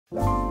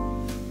Hi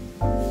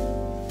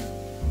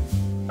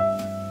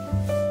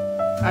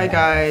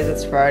guys,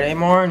 it's Friday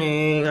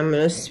morning. I'm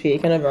gonna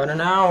speak in about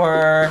an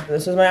hour.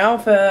 This is my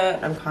outfit.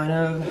 I'm kind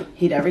of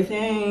hate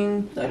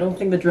everything. I don't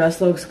think the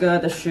dress looks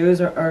good. The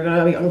shoes are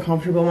gonna be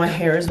uncomfortable. My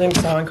hair is being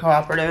so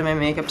uncooperative and my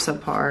makeup's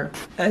subpar.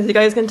 As you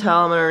guys can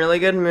tell, I'm in a really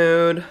good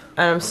mood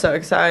and I'm so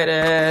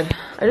excited.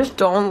 I just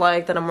don't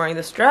like that I'm wearing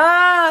this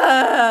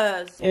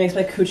dress. It makes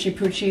my coochie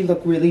poochie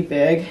look really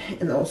big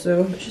and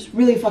also it's just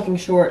really fucking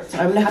short. So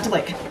I'm gonna have to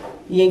like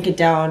yank it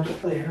down.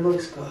 My hair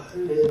looks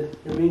good.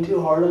 You're being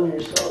too hard on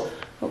yourself.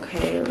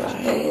 Okay,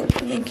 right.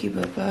 Thank you,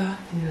 Bubba.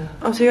 Yeah.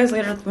 I'll see you guys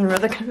later at the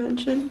weather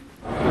convention.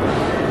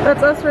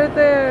 That's us right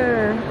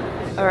there.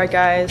 Alright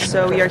guys,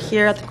 so we are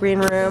here at the green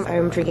room.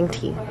 I'm drinking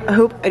tea. I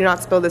hope I do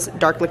not spill this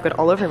dark liquid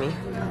all over me.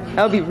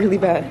 That would be really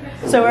bad.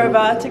 So we're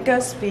about to go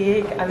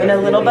speak. I'm in a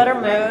little better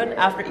mood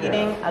after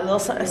eating a little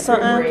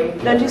something.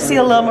 Don't you see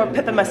a little more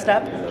pip in my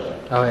step?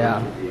 Oh yeah.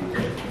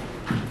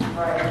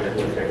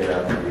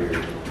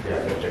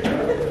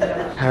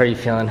 How are you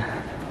feeling?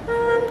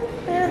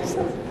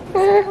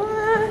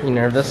 You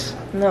nervous?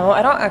 No,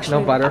 I don't actually.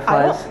 No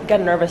butterflies? I don't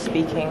get nervous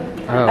speaking.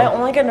 Oh. I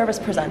only get nervous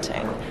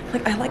presenting.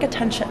 Like, I like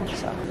attention,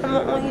 so I'm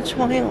the only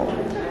child.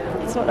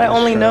 That's what I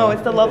only know.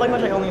 It's the love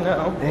language I only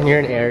know. And you're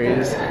in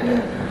Aries.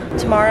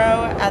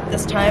 Tomorrow at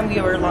this time we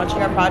are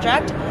launching our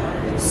project,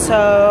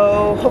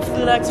 so hopefully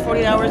the next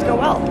 48 hours go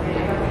well.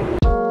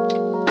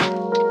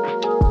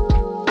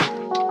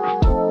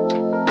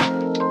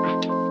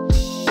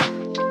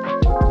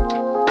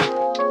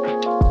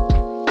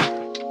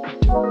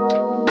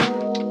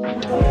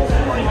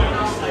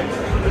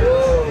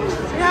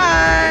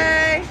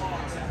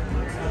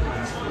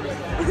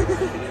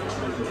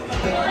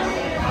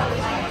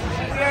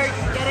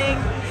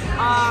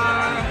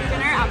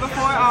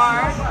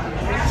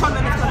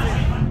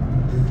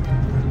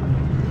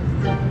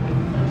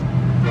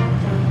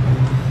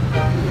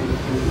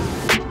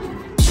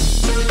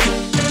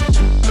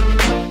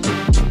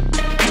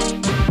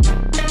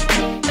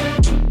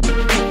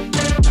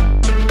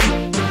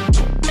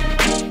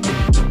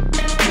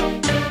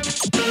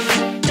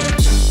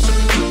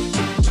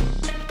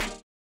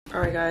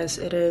 Alright guys,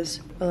 it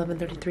is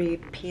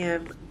 11:33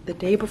 p.m. the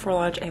day before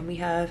launch and we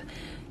have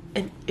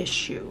an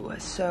issue.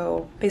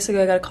 So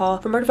basically I got a call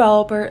from our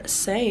developer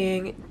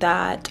saying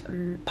that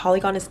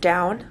Polygon is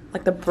down,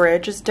 like the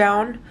bridge is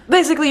down.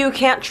 Basically you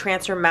can't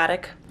transfer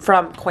Matic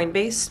from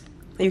Coinbase.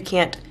 You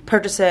can't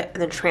purchase it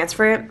and then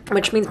transfer it,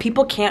 which means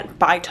people can't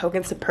buy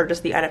tokens to purchase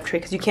the NFT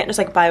because you can't just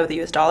like buy with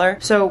the US dollar.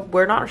 So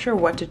we're not sure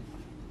what to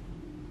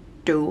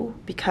do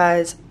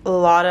because a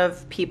lot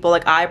of people,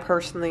 like I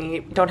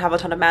personally don't have a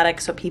ton of Matic,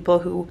 so people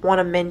who want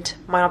to mint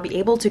might not be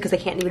able to because they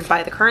can't even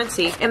buy the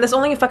currency. And this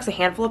only affects a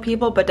handful of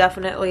people, but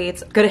definitely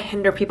it's going to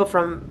hinder people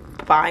from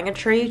buying a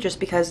tree just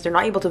because they're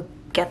not able to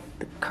get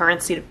the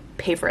currency to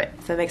pay for it,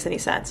 if that makes any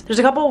sense. There's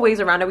a couple of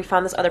ways around it. We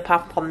found this other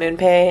platform called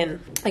MoonPay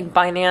and like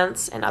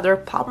Binance and other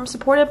platforms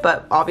support it,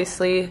 but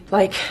obviously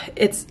like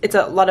it's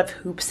a lot of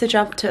hoops to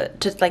jump to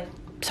like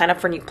sign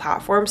up for a new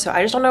platform. So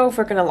I just don't know if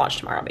we're gonna launch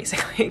tomorrow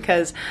basically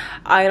because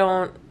I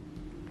don't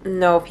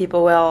know if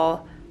people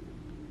will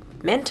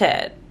mint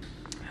it.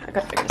 I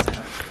gotta figure this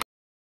out.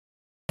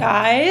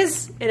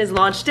 Guys, it is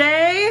launch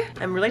day.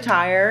 I'm really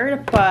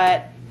tired,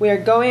 but we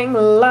are going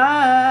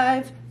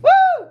live. Woo!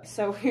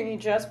 So we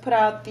just put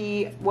out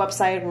the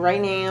website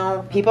right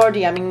now. People are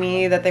DMing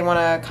me that they want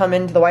to come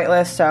into the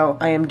whitelist, so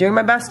I am doing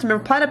my best to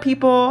reply to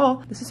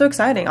people. This is so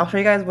exciting. I'll show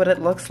you guys what it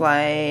looks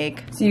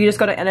like. So you just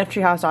go to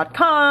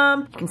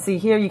nfttreehouse.com. You can see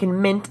here you can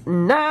mint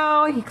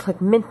now. You click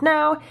mint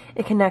now.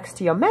 It connects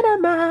to your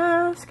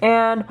MetaMask.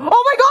 And oh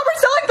my god, we're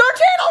selling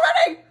 13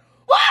 already!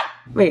 What?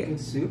 Wait,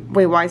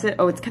 why is it?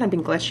 Oh, it's kind of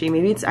been glitchy.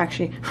 Maybe it's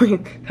actually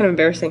kind of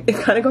embarrassing. It's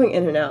kind of going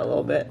in and out a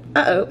little bit.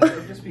 Uh-oh. It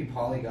would just be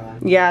Polygon.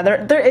 Yeah,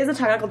 there is a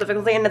technical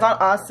difficulty, and it's not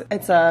us.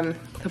 It's the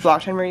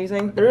blockchain we're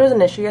using. There was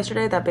an issue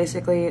yesterday that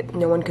basically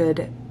no one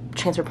could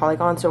transfer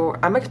Polygon, so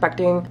I'm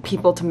expecting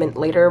people to mint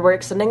later. We're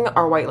extending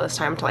our whitelist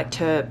time to like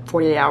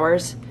 48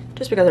 hours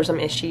just because there's some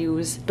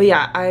issues. But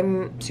yeah,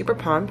 I'm super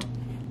pumped.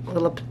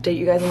 We'll update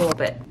you guys in a little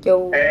bit.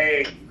 Yo.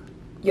 Hey.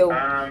 Yo.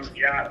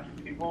 Yeah.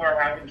 People are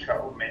having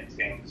trouble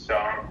minting, so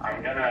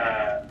I'm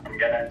gonna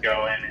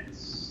go in and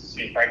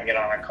see if I can get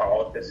on a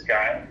call with this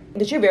guy.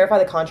 Did you verify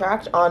the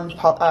contract on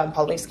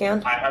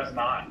Polyscan? I have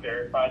not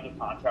verified the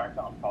contract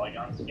on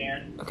Polygon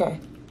Scan. Okay.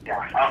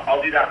 Yeah,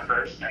 I'll do that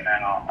first, and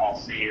then I'll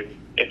see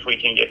if we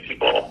can get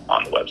people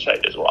on the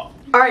website as well.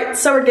 All right,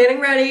 so we're getting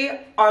ready.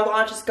 Our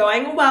launch is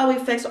going well. We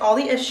fixed all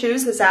the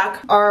issues.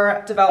 Zach,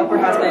 our developer,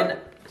 has been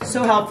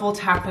so helpful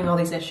tackling all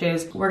these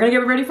issues. We're gonna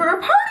get ready for our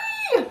party.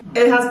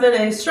 It has been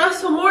a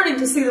stressful morning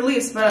to say the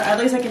least, but at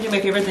least I can do my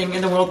favorite thing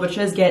in the world, which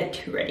is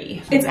get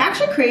ready. It's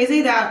actually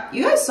crazy that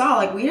you guys saw,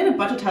 like we did a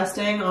bunch of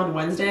testing on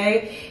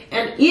Wednesday,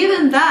 and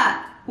even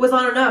that was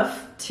not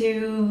enough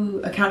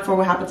to account for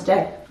what happened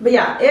today. But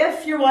yeah,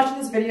 if you're watching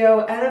this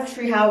video, NF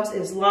Treehouse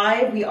is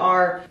live. We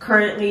are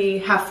currently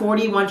have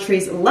 41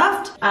 trees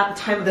left at the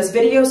time of this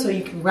video, so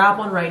you can grab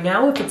one right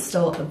now if it's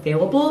still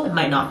available. It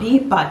might not be,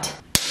 but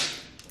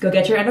go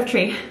get your end of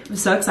tree. I'm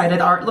so excited.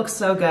 The art looks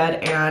so good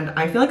and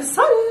I feel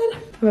excited.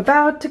 I'm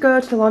about to go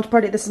to the launch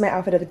party. This is my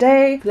outfit of the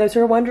day. For those who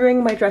are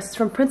wondering, my dress is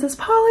from Princess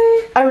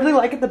Polly. I really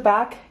like it. The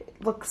back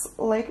looks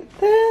like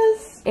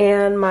this.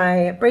 And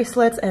my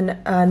bracelets and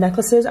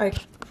necklaces I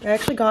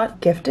actually got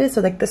gifted.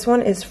 So like this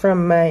one is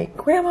from my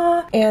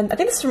grandma and I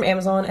think this is from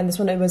Amazon, and this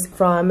one it was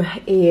from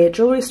a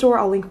jewelry store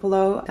I'll link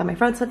below that my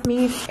friend sent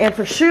me. And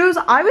for shoes,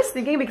 I was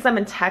thinking because I'm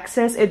in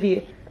Texas, it'd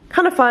be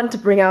kind of fun to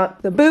bring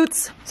out the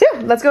boots. So yeah,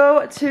 let's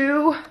go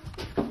to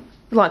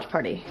the launch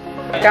party.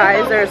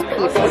 Guys, there's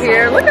people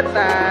here. Look at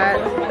that.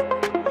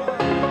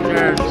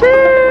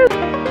 Cheers.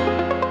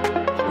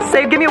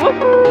 Say, give me a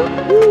woo-hoo.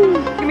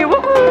 Give me a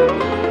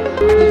woo-hoo.